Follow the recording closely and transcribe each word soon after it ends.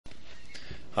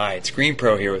Hi, it's Green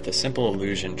Pro here with a simple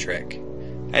illusion trick.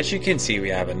 As you can see, we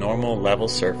have a normal level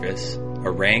surface, a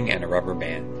ring, and a rubber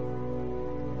band.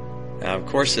 Now, of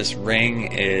course, this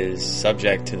ring is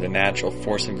subject to the natural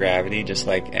force of gravity, just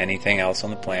like anything else on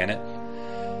the planet.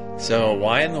 So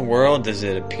why in the world does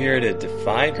it appear to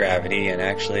defy gravity and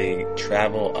actually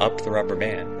travel up the rubber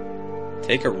band?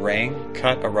 Take a ring,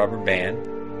 cut a rubber band,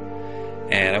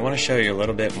 and I want to show you a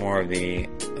little bit more of the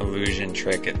illusion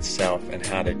trick itself and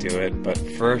how to do it. But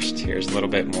first, here's a little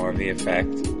bit more of the effect.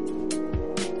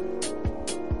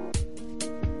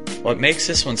 What makes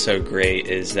this one so great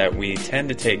is that we tend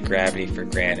to take gravity for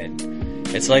granted.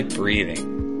 It's like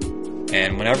breathing.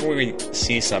 And whenever we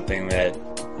see something that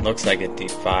looks like it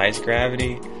defies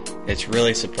gravity, it's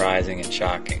really surprising and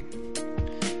shocking.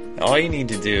 All you need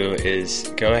to do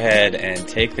is go ahead and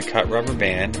take the cut rubber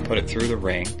band, put it through the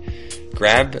ring,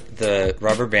 grab the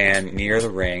rubber band near the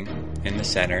ring in the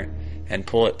center, and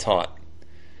pull it taut.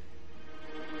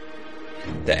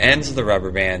 The ends of the rubber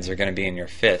bands are going to be in your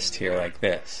fist here like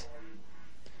this.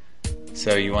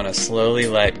 So you want to slowly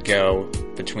let go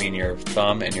between your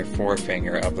thumb and your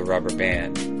forefinger of the rubber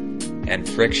band, and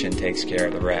friction takes care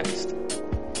of the rest.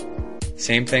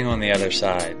 Same thing on the other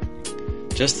side.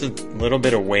 Just a little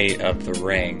bit of weight of the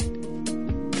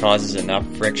ring causes enough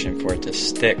friction for it to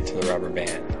stick to the rubber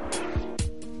band,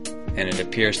 and it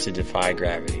appears to defy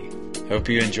gravity. Hope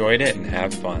you enjoyed it and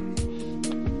have fun.